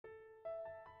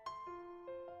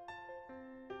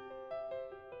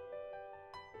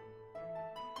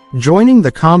Joining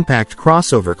the compact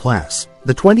crossover class,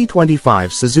 the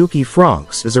 2025 Suzuki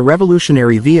Fronx is a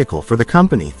revolutionary vehicle for the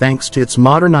company thanks to its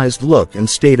modernized look and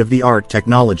state-of-the-art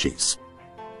technologies.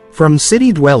 From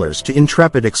city dwellers to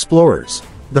intrepid explorers,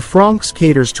 the Fronx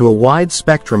caters to a wide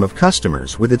spectrum of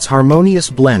customers with its harmonious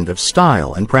blend of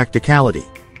style and practicality.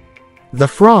 The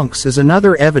Fronx is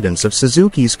another evidence of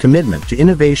Suzuki's commitment to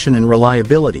innovation and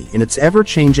reliability in its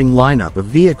ever-changing lineup of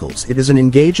vehicles. It is an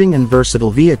engaging and versatile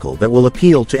vehicle that will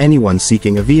appeal to anyone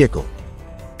seeking a vehicle.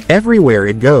 Everywhere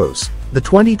it goes, the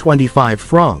 2025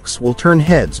 Fronx will turn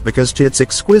heads because to its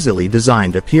exquisitely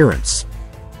designed appearance.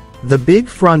 The big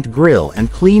front grille and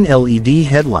clean LED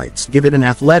headlights give it an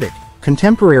athletic,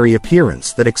 contemporary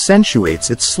appearance that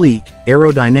accentuates its sleek,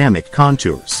 aerodynamic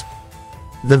contours.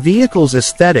 The vehicle's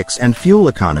aesthetics and fuel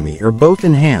economy are both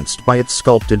enhanced by its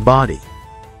sculpted body.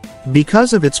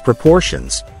 Because of its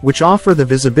proportions, which offer the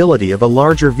visibility of a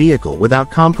larger vehicle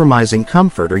without compromising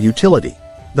comfort or utility,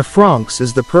 the Fronx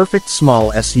is the perfect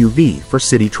small SUV for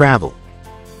city travel.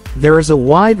 There is a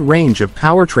wide range of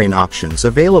powertrain options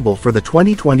available for the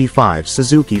 2025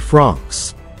 Suzuki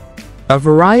Fronx. A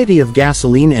variety of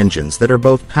gasoline engines that are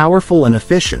both powerful and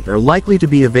efficient are likely to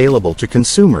be available to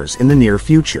consumers in the near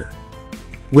future.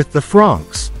 With the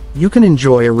Fronx, you can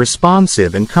enjoy a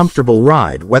responsive and comfortable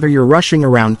ride whether you're rushing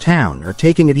around town or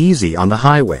taking it easy on the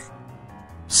highway.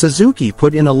 Suzuki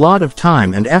put in a lot of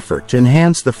time and effort to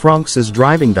enhance the Fronx's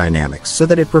driving dynamics so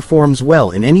that it performs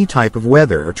well in any type of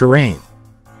weather or terrain.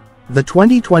 The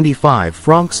 2025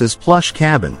 Fronx's plush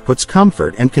cabin puts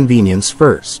comfort and convenience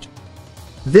first.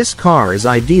 This car is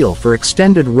ideal for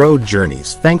extended road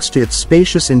journeys thanks to its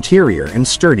spacious interior and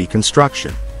sturdy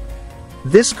construction.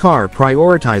 This car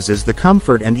prioritizes the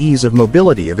comfort and ease of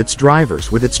mobility of its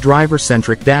drivers with its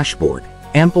driver-centric dashboard,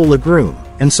 ample legroom,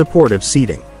 and supportive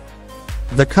seating.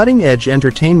 The cutting-edge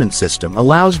entertainment system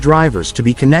allows drivers to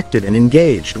be connected and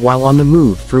engaged while on the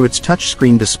move through its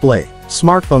touchscreen display,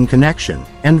 smartphone connection,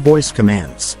 and voice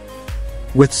commands.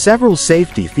 With several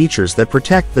safety features that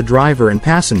protect the driver and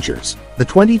passengers, the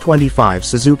 2025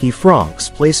 Suzuki Fronx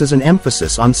places an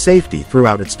emphasis on safety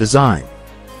throughout its design.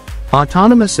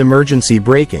 Autonomous emergency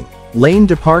braking, lane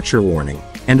departure warning,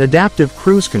 and adaptive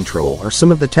cruise control are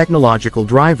some of the technological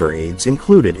driver aids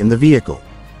included in the vehicle.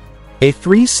 A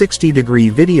 360-degree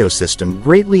video system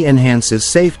greatly enhances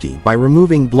safety by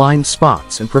removing blind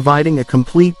spots and providing a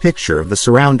complete picture of the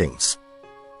surroundings.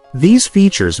 These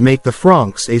features make the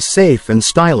Fronx a safe and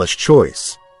stylish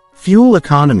choice. Fuel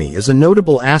economy is a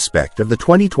notable aspect of the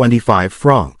 2025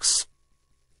 Fronx.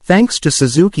 Thanks to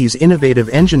Suzuki's innovative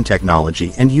engine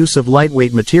technology and use of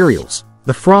lightweight materials,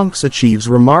 the Fronx achieves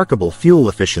remarkable fuel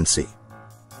efficiency.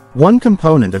 One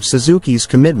component of Suzuki's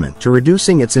commitment to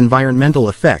reducing its environmental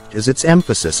effect is its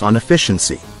emphasis on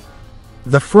efficiency.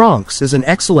 The Fronx is an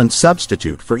excellent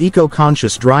substitute for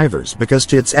eco-conscious drivers because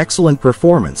to its excellent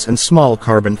performance and small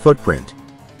carbon footprint.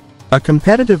 A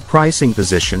competitive pricing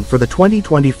position for the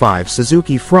 2025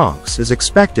 Suzuki Fronx is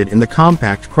expected in the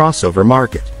compact crossover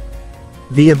market.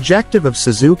 The objective of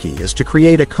Suzuki is to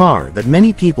create a car that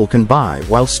many people can buy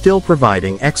while still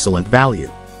providing excellent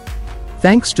value.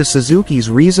 Thanks to Suzuki's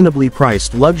reasonably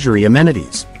priced luxury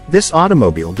amenities, this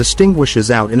automobile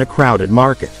distinguishes out in a crowded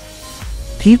market.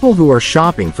 People who are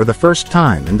shopping for the first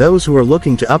time and those who are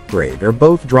looking to upgrade are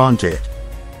both drawn to it.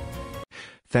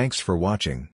 Thanks for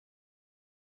watching.